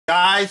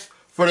guys,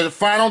 for the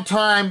final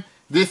time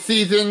this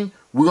season,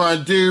 we're going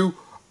to do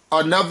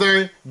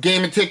another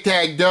game of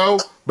Tic-Tac-Dough,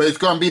 but it's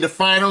going to be the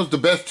finals, the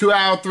best 2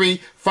 out of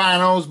 3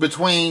 finals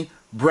between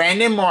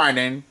Brandon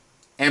Martin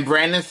and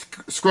Brandon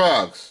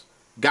Scruggs.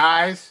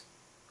 Guys,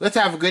 let's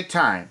have a good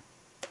time.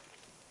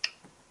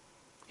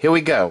 Here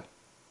we go.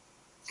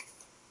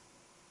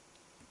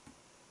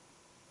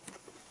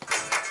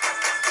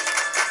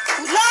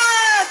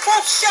 Live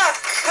from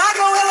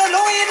Chicago,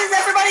 Illinois, it is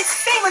everybody's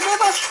favorite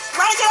neighbor,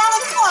 rising on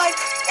the fly,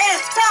 and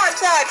it's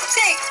Primetime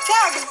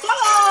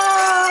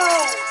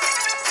Tic-Tac-Dough!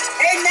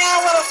 And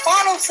now, for the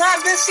final time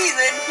this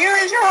season, here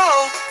is your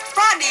host,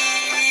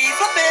 Rodney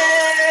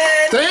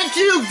Flippin! Thank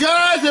you,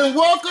 guys, and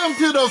welcome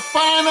to the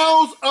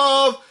finals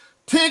of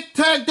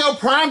Tic-Tac-Dough,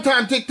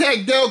 Primetime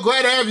Tic-Tac-Dough.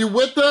 Glad to have you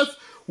with us.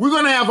 We're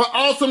going to have an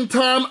awesome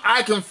time.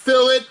 I can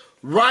feel it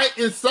right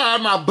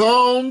inside my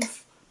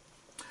bones.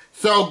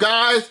 So,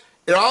 guys,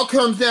 it all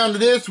comes down to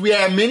this. We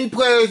have many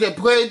players that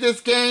played this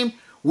game.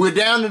 We're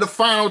down to the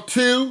final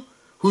 2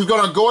 who's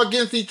going to go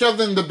against each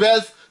other in the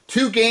best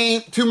 2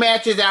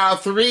 matches out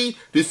of 3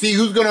 to see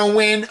who's going to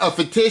win a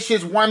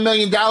fictitious $1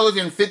 million and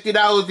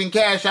 $50 in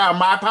cash out of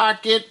my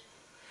pocket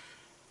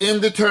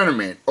in the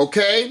tournament,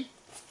 okay?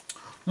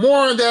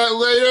 More on that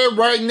later.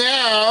 Right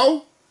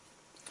now,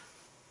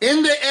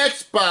 in the X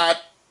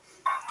spot,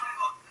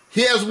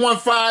 he has won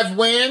 5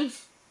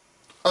 wins,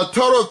 a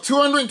total of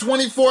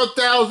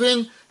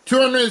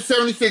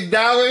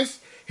 $224,276.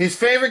 His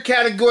favorite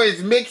category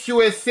is mixed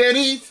US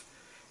cities.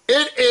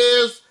 It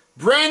is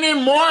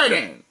Brandon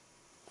Martin.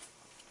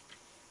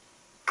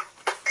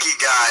 Thank you,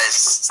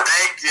 guys.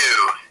 Thank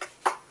you.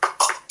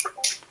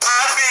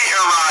 Glad to be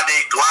here,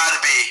 Rodney. Glad to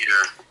be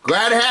here.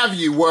 Glad to have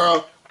you.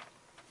 Well,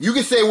 you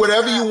can say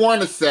whatever you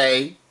want to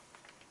say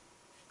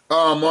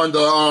on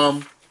the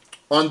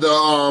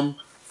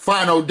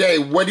final day.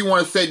 What do you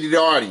want to say to the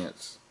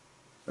audience?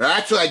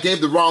 Actually, I gave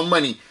the wrong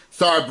money.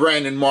 Sorry,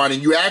 Brandon Martin.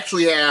 You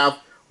actually have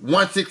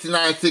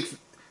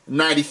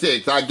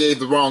 $169,696. I gave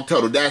the wrong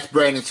total. That's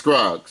Brandon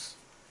Scruggs.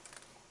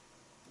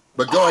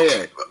 But go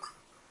ahead.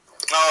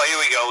 Oh, here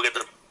we go. We'll get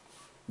the...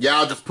 Yeah,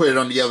 I'll just put it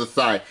on the other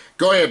side.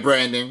 Go ahead,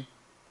 Brandon.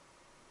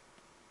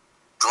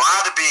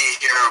 Glad to be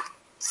here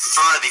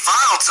for the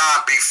final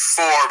time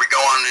before we go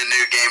on the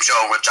new game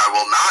show, which I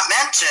will not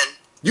mention.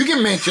 You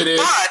can mention it.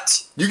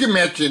 But... You can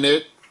mention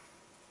it.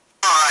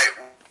 Alright.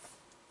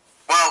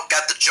 Well,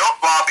 got the joke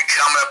Bobby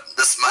coming up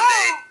this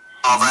Monday.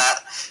 All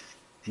that.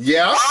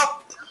 Yeah.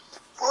 Well,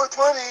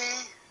 420.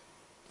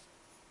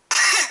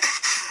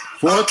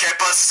 Okay,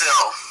 but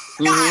still.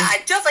 God,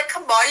 just like,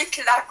 come on, you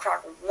cannot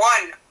crack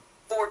one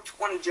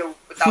 420 joke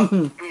without...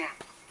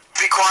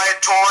 Be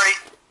quiet, Tori.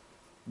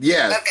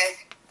 Yes. Okay.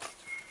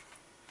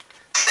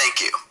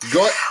 Thank you.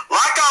 Go ahead,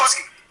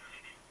 Rodney.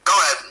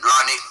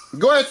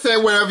 Go ahead and say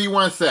whatever you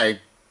want to say. Yeah,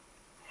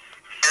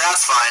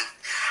 that's fine.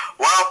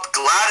 Well,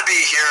 glad to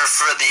be here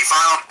for the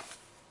final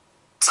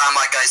time,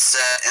 like I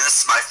said, and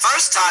this is my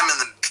first time in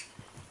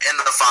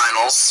the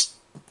finals.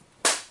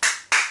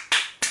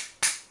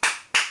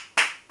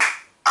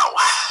 Ow.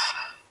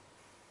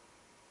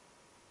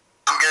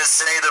 I'm gonna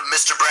say to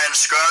Mr. Brandon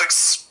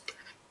Scruggs,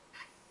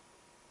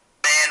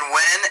 man,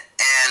 win,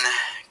 and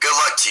good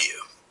luck to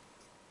you.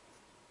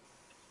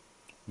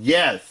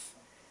 Yes.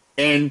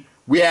 And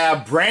we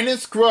have Brandon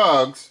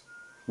Scruggs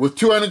with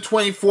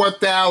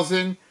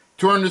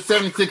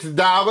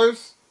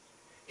 $224,276.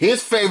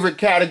 His favorite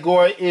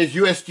category is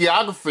U.S.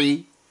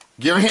 Geography.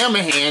 Give him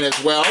a hand as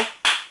well.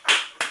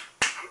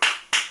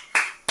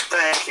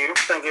 Thank you.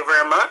 Thank you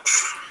very much.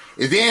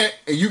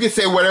 You can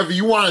say whatever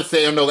you want to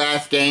say on the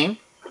last game.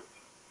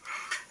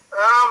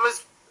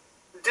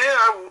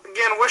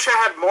 Again, wish I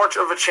had more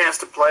of a chance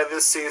to play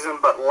this season,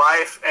 but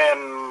life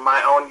and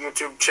my own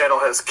YouTube channel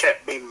has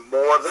kept me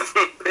more than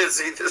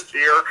busy this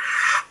year.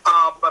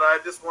 But I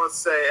just want to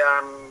say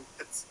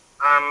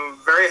I'm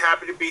very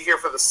happy to be here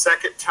for the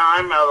second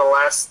time out of the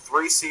last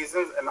 3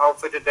 seasons, and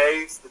hopefully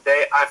today's the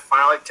day I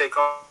finally take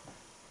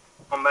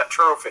home that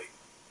trophy.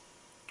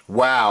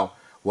 Wow.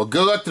 Well,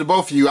 good luck to the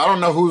both of you. I don't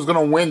know who's going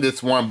to win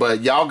this one, but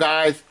y'all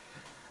guys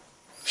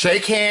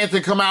shake hands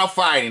and come out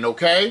fighting,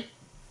 okay?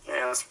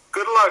 Yes.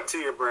 Good luck to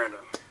you, Brandon.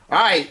 All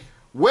right.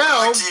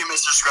 Well, Good luck to you,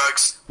 Mr.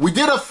 Scruggs. we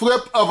did a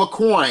flip of a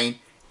coin,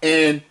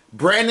 and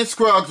Brandon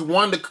Scruggs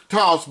won the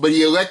toss, but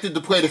he elected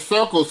to play the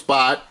circle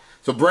spot.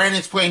 So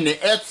Brandon's playing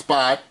the X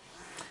spot.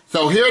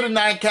 So here are the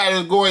 9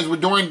 categories we're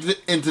doing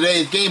in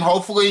today's game.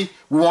 Hopefully,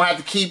 we won't have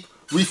to keep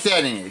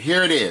resetting it.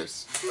 Here it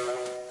is.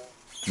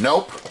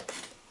 Nope.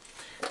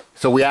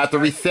 So we have to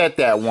reset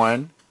that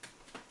one.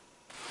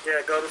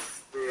 Yeah,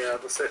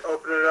 let's say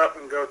open it up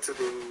and go to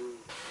the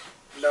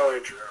no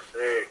intro.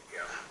 There you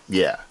go.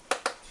 Yeah.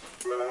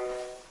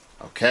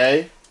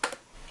 Okay.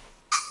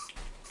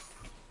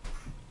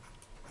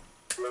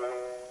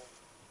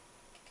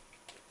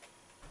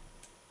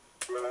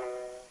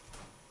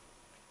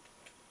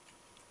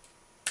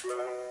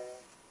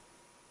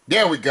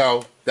 There we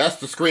go. That's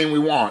the screen we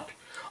want.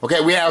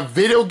 Okay, we have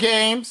video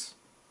games,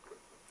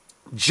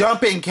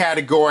 jumping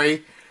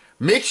category,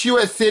 mixed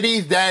U.S.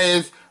 cities, that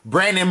is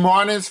Brandon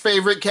Martin's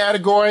favorite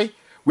category.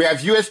 We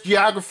have U.S.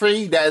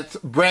 Geography, that's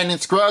Brandon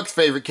Scruggs'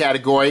 favorite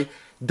category.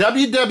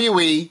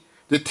 WWE,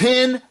 the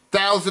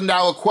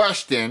 $10,000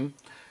 question,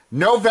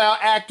 No Vow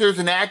actors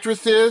and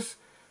actresses,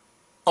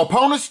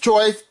 Opponent's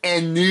Choice,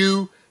 and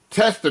New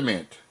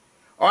Testament.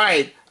 All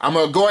right, I'm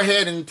going to go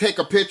ahead and take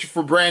a picture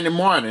for Brandon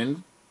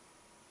Martin.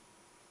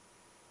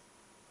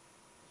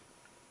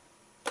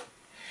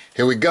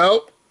 Here we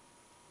go.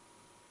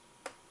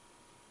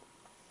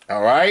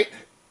 All right.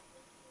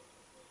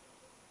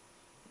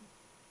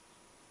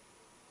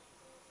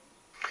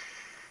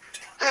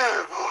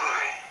 Oh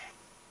boy.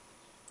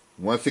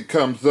 Once it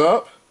comes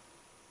up,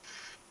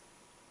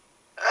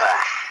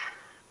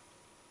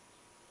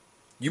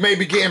 you may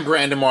begin,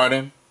 Brandon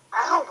Martin.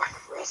 Ow, my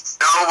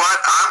wrist. You know what?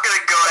 I'm going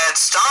to go ahead and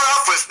start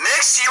off with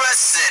mixed U.S.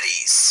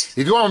 cities.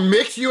 He's going to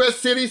mix U.S.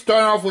 cities,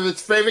 starting off with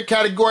his favorite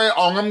category.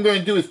 All I'm going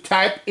to do is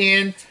type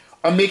in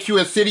a mixed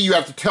U.S. city. You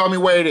have to tell me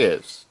where it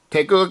is.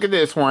 Take a look at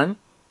this one.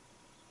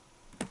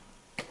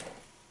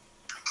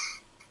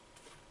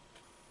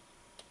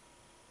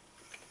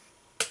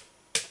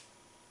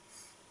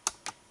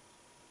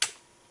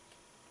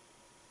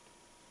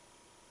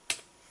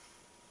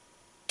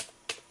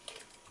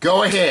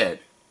 Go ahead.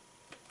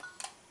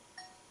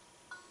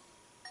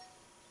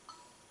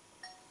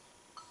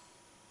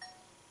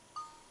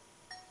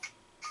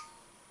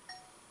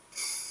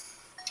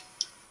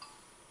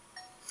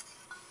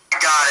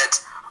 Got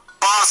it.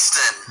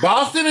 Boston.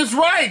 Boston is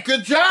right.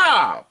 Good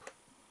job.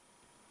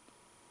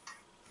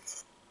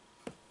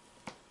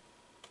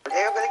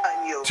 Everybody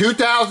got you.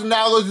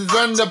 $2,000 is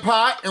under the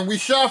pot, and we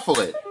shuffle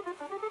it.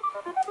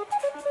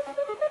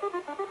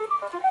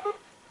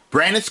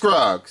 Brandon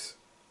Scruggs.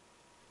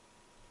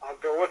 I'll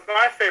go with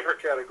my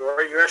favorite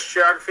category, U.S.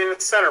 Geography in the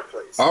center,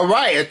 please. All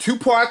right, a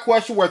two-part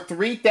question worth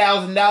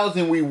 $3,000,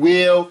 and we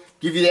will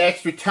give you the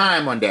extra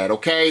time on that,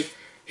 okay?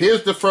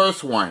 Here's the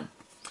first one.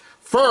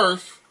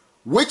 First,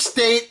 which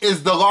state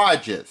is the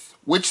largest?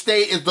 Which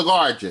state is the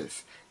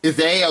largest? Is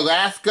A,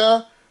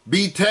 Alaska,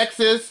 B,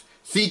 Texas,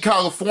 C,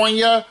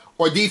 California,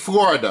 or D,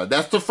 Florida?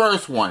 That's the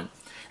first one.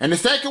 And the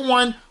second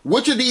one,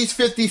 which of these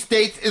 50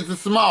 states is the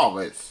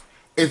smallest?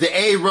 Is it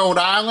A, Rhode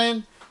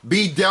Island,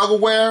 B,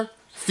 Delaware,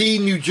 C,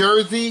 New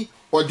Jersey,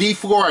 or D,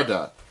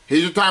 Florida?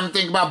 Here's your time to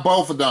think about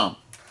both of them.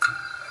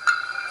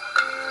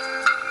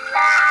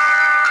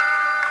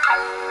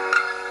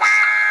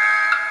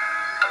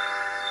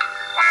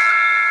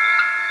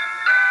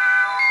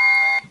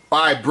 All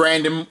right,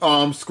 Brandon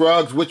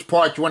Scruggs, which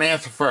part do you want to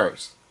answer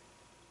first?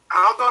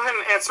 I'll go ahead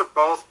and answer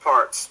both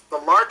parts. The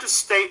largest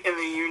state in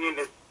the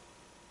Union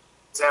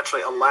is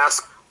actually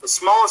Alaska. The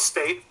smallest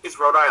state is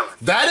Rhode Island.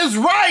 That is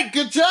right.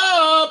 Good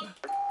job.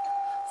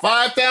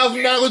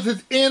 $5,000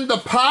 is in the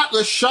pot.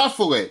 Let's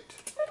shuffle it.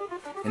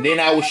 And then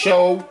I will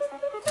show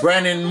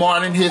Brandon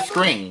Martin his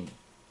screen.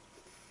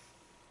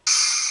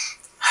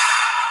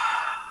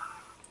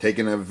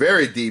 Taking a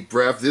very deep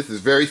breath. This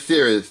is very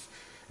serious.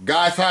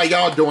 Guys, how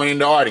y'all doing in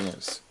the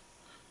audience?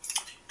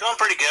 Doing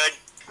pretty good.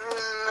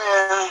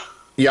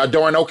 Y'all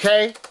doing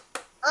okay? We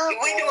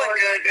doing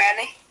good,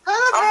 Granny.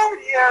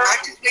 Yeah.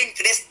 I'm just waiting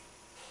for this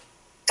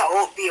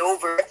to be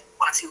over. I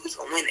want to see who's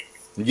gonna win it.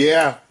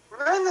 Yeah.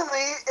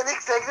 Randomly, an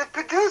executive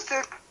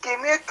producer gave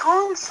me a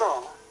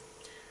console.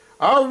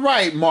 All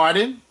right,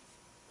 Martin.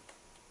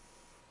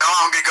 Now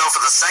I'm going to go for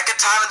the second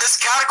time in this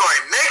category,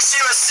 mixed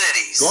U.S.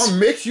 cities. Go on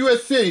mixed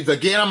U.S. cities.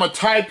 Again, I'm going to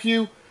type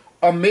you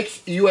a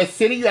mixed U.S.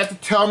 city. You have to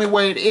tell me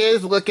where it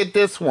is. Look at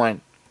this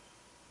one.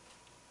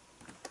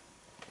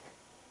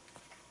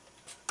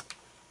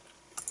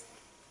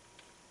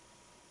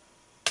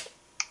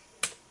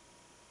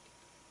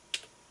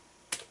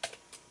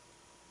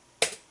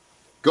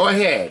 Go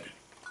ahead.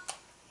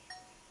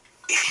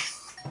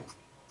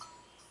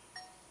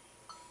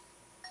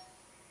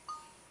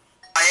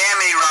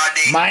 Miami,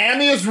 Rodney.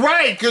 Miami is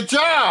right. Good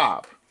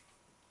job.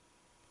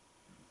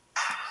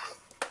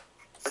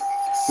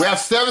 We have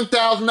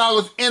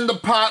 $7,000 in the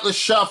pot. Let's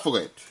shuffle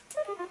it.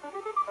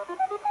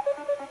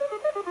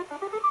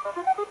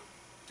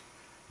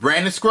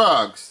 Brandon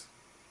Scruggs.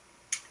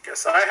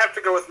 Guess I have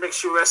to go with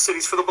mixed U.S.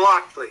 cities for the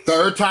block, please.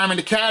 Third time in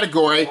the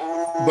category.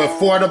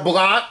 Before the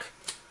block.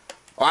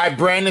 All right,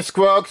 Brandon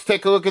Scruggs,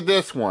 take a look at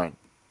this one.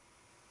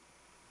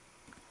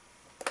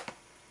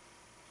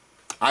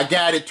 I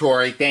got it,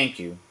 Tori. Thank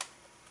you.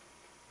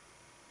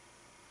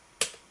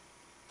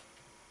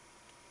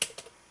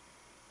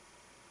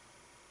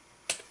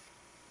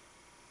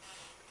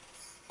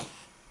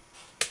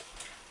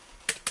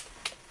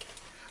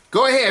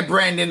 Go ahead,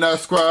 Brandon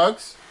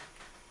Scruggs.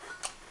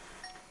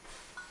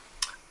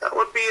 That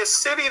would be a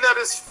city that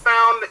is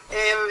found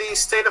in the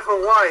state of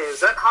Hawaii. Is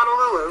that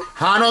Honolulu?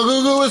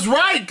 Honolulu is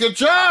right. Good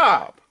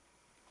job.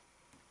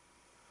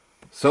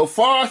 So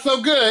far,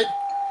 so good.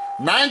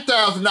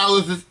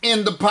 $9,000 is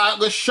in the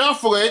pot. Let's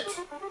shuffle it.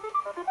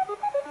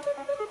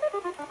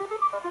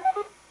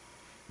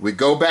 We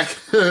go back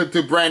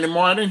to Brandon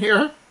Martin here.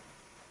 All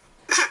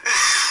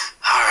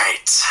right.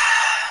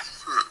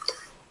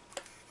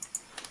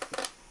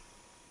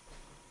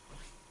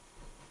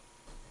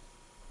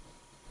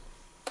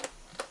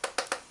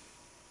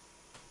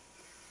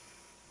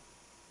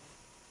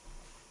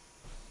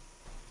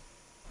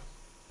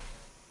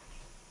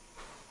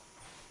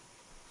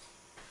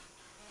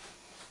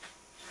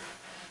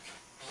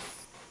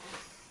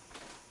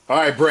 All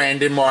right,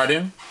 Brandon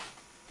Martin.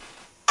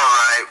 All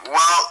right.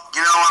 Well,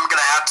 you know what I'm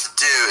gonna have to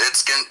do.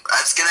 It's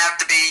gonna have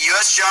to be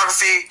U.S.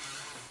 geography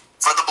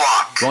for the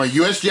block. Going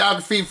U.S.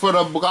 geography for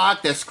the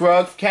block. That's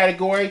Scruggs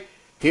category.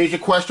 Here's your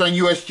question on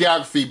U.S.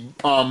 geography,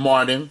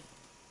 Martin.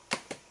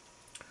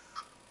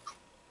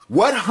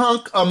 What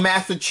hunk of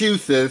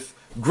Massachusetts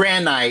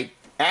granite,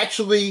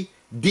 actually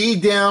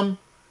Dedham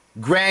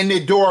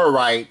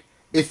granidorite,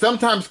 is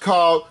sometimes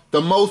called the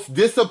most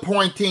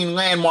disappointing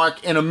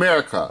landmark in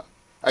America?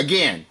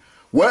 Again,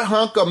 what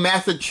hunk of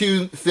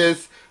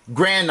Massachusetts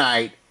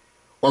granite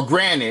or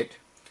granite,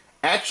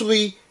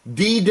 actually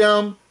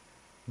Dedham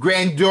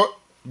grandiorite,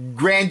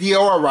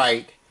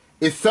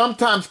 is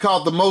sometimes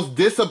called the most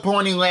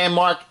disappointing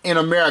landmark in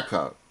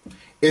America?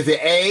 Is it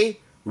A,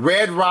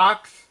 Red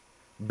Rocks,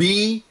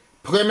 B,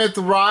 Plymouth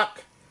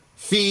Rock,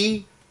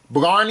 C,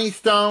 Blarney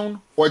Stone,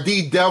 or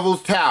D,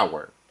 Devil's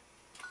Tower?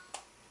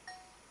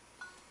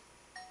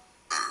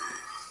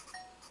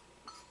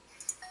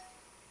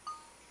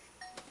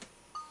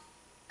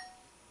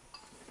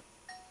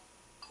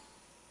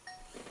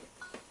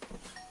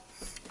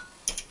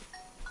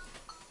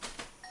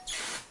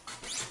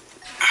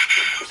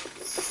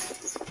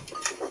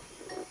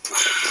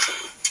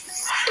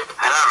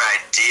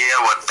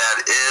 What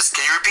that is.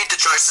 Can you repeat the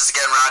choices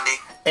again, Rodney?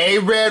 A,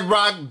 Red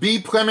Rock, B,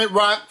 Plymouth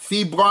Rock,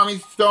 C, Blarney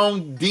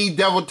Stone, D,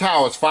 Devil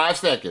Towers. 5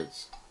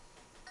 seconds.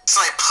 It's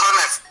like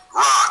Plymouth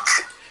Rock.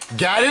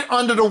 Got it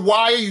under the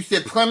wire. You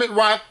said Plymouth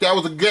Rock. That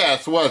was a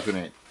guess, wasn't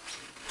it?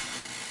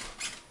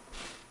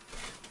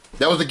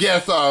 That was a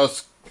guess,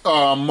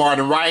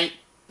 Martin, right?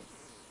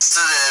 Yes,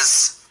 it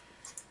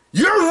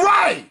is. You're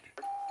right!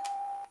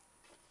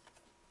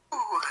 Ooh.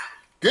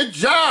 Good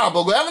job.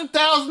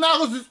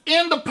 $11,000 is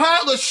in the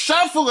pot. Let's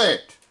shuffle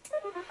it.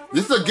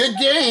 This is a good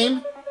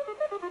game.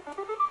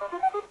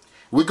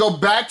 We go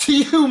back to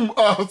you,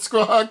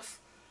 Scruggs.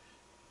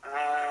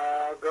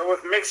 Go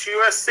with mixed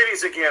U.S.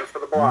 cities again for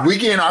the block. We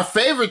getting our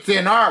favorites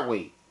in, aren't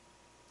we?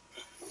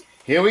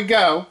 Here we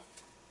go.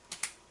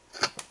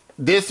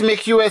 This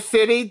mixed U.S.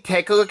 city.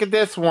 Take a look at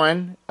this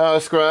one,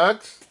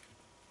 Scruggs.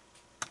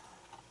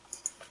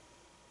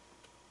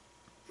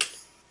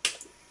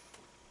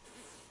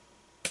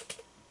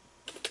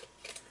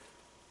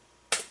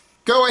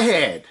 Go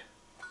ahead.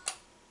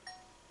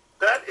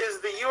 That is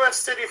the U.S.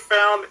 city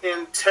found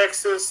in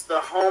Texas, the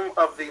home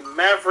of the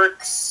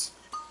Mavericks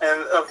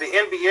and of the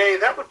NBA.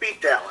 That would be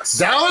Dallas.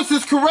 Dallas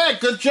is correct.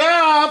 Good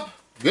job.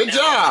 Good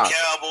job. The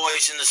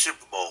Cowboys in the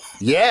Super Bowl.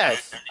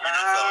 Yes.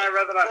 I'd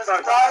rather not The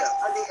talk stars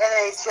about of the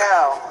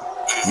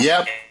NHL.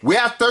 Yep. We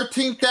have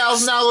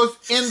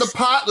 $13,000 in the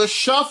pot. Let's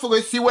shuffle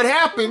it. See what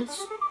happens.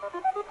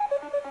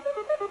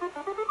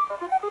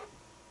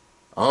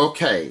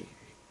 Okay.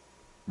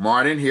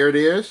 Martin, here it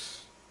is.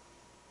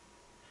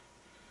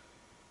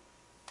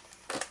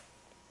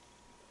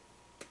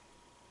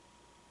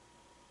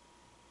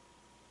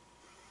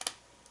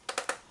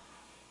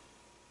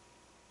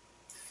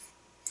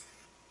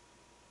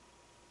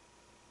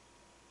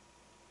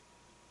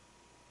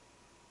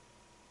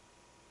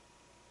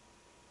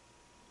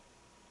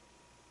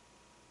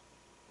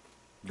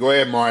 Go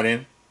ahead,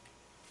 Martin.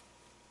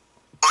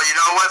 Well, you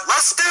know what?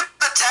 Let's do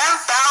the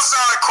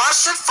 $10,000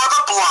 question for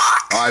the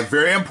block. All right,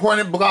 very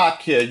important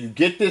block here. You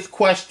get this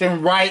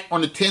question right on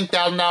the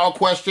 $10,000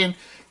 question,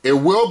 it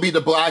will be the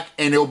block,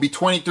 and it will be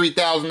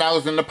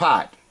 $23,000 in the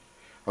pot.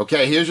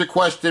 Okay, here's your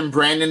question,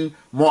 Brandon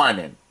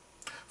Martin.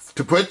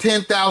 To put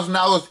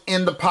 $10,000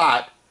 in the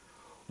pot,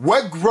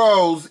 what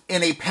grows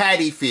in a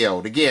paddy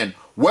field? Again,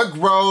 what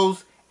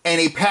grows in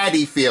a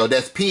paddy field?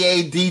 That's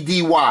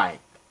P-A-D-D-Y.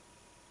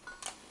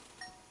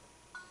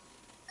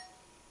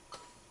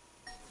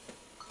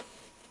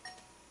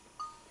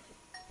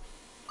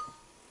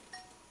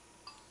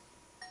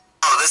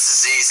 Oh,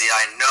 this is easy.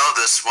 I know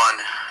this one.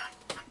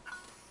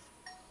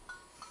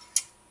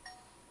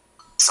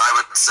 So I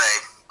would say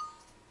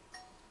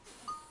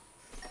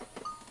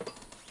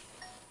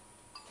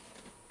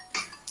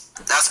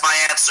that's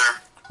my answer.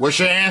 What's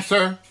your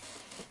answer?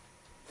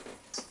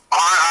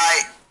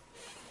 R-I.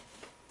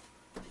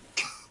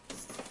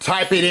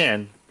 Type it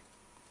in.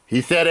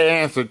 He said an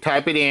answer.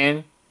 Type it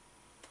in.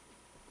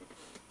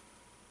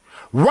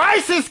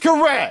 Rice is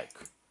correct.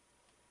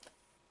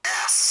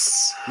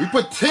 Yes. We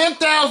put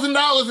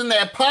 $10,000 in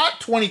that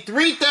pot,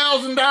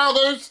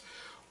 $23,000.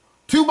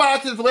 2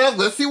 boxes left.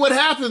 Let's see what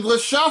happens.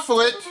 Let's shuffle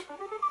it.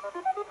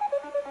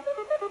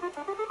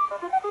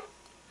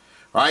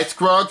 All right,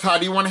 Scruggs, how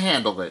do you want to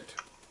handle it?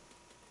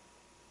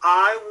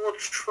 I will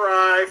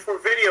try for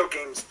video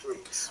games,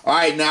 please. All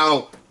right,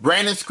 now,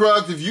 Brandon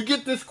Scruggs, if you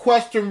get this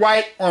question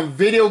right on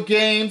video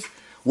games,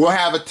 we'll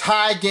have a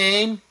tie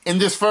game in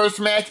this first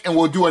match, and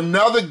we'll do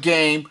another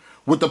game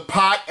with the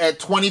pot at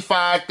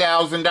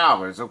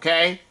 $25,000,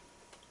 okay?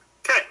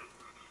 Okay.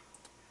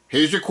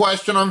 Here's your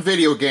question on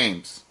video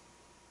games.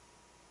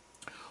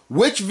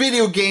 Which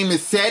video game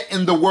is set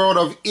in the world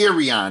of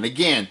Irion?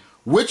 Again,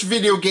 which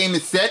video game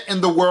is set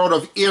in the world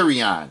of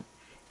Irion?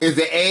 Is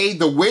it A,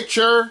 The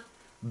Witcher,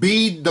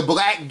 B, The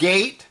Black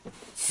Gate,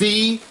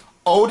 C,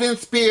 Odin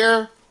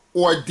Spear,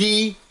 or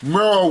D,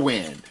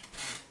 Morrowind?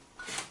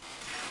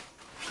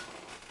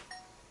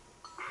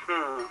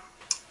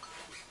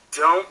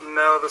 don't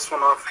know this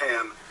one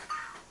offhand.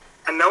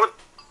 I know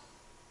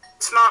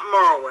it's not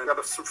Morrowind. I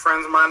got some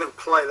friends of mine who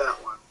play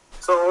that one.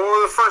 So what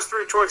were the first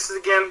three choices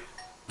again?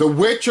 The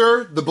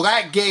Witcher, the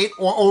Black Gate,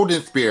 or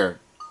Odin Spear.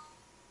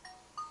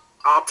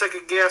 I'll take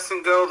a guess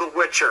and go The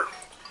Witcher.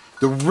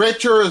 The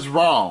Witcher is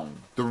wrong.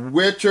 The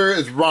Witcher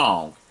is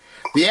wrong.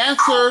 The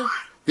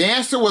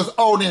answer was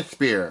Odin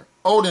Spear.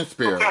 Odin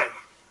Spear. Okay.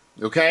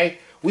 Okay?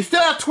 We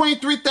still have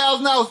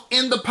 $23,000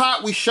 in the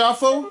pot we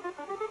shuffle.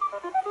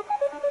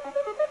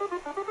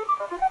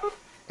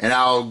 And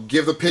I'll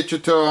give the picture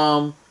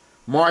to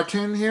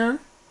Martin here.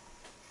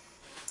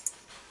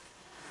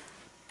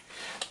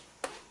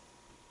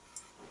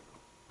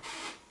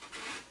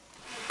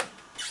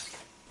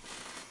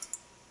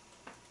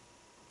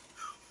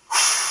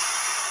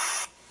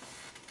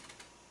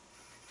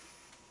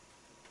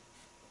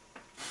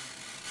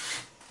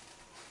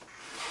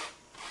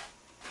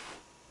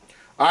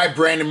 All right,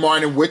 Brandon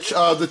Martin, which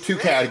of the two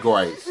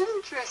categories?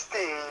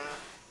 Interesting.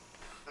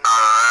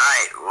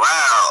 Alright,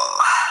 well,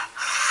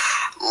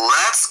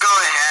 let's go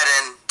ahead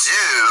and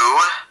do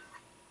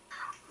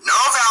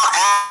Novel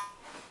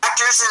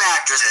actors and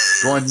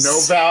actresses. Going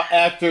Novel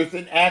actors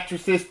and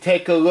actresses.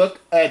 Take a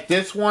look at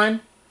this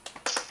one.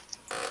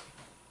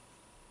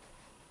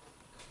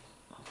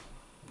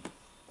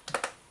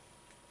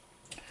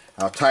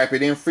 I'll type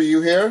it in for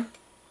you here.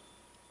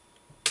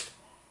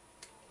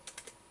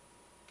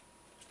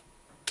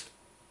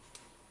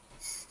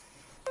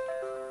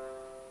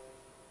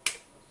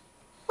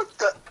 What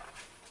the?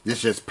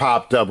 This just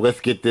popped up. Let's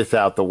get this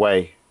out the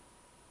way.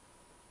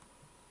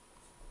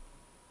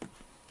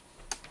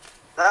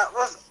 That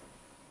was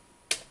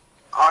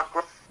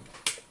awkward.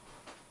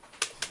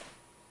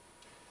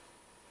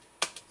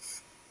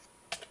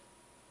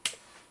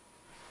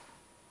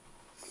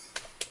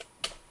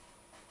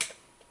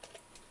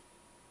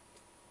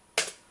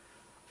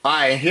 All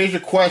right, here's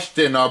your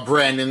question,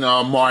 Brandon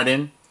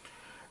Martin.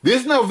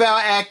 This Novel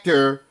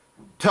actor,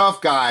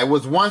 tough guy,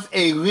 was once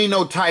a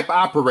Lino-type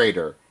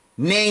operator.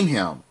 Name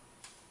him.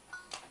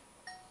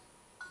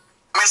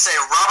 I'm going to say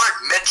Robert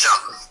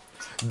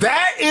Mitchum.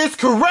 That is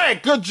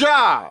correct. Good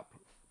job.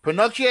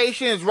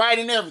 Pronunciation is right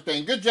and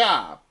everything. Good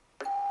job.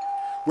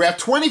 We have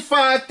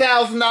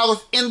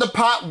 $25,000 in the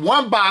pot.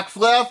 One box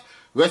left.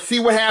 Let's see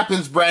what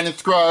happens, Brandon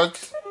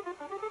Scruggs.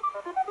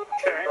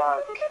 Okay.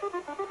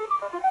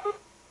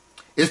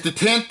 It's the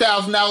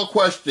 $10,000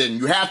 question.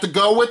 You have to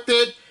go with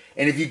it.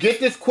 And if you get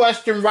this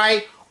question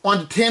right on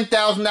the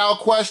 $10,000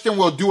 question,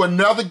 we'll do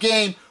another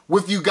game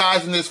with you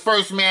guys in this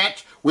first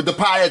match with the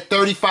pot at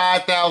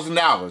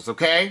 $35,000,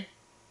 okay?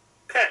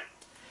 Okay.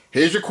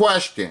 Here's your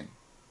question.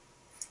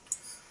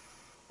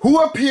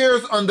 Who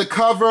appears on the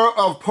cover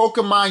of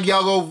Pokemon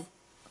Yellow?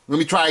 Let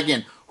me try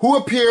again. Who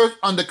appears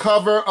on the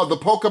cover of the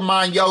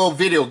Pokemon Yellow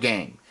video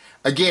game?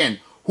 Again,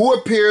 who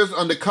appears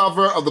on the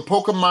cover of the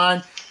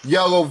Pokemon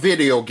Yellow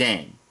video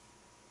game?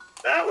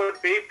 That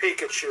would be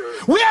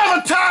Pikachu. We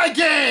have a tie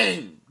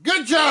game!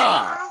 Good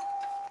job!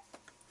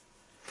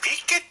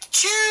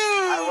 Pikachu!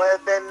 I would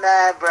have been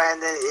mad,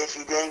 Brandon, if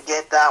you didn't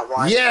get that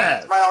one.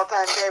 Yes. It's my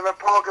all-time favorite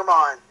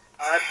Pokemon.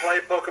 I play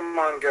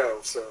Pokemon Go,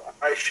 so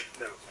I should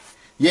know.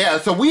 Yeah,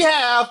 so we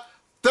have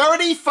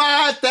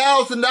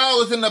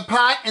 $35,000 in the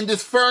pot in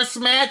this first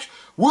match.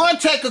 We're going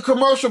to take a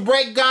commercial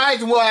break,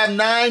 guys, and we'll have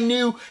 9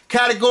 new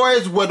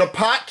categories where the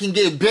pot can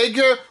get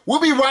bigger. We'll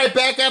be right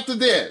back after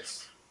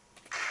this.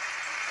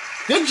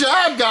 Good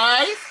job,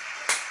 guys.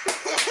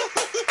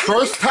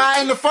 First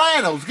tie in the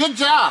finals. Good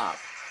job.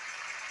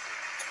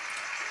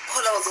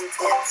 Oh, that was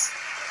intense.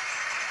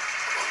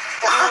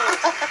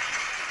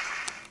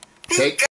 Take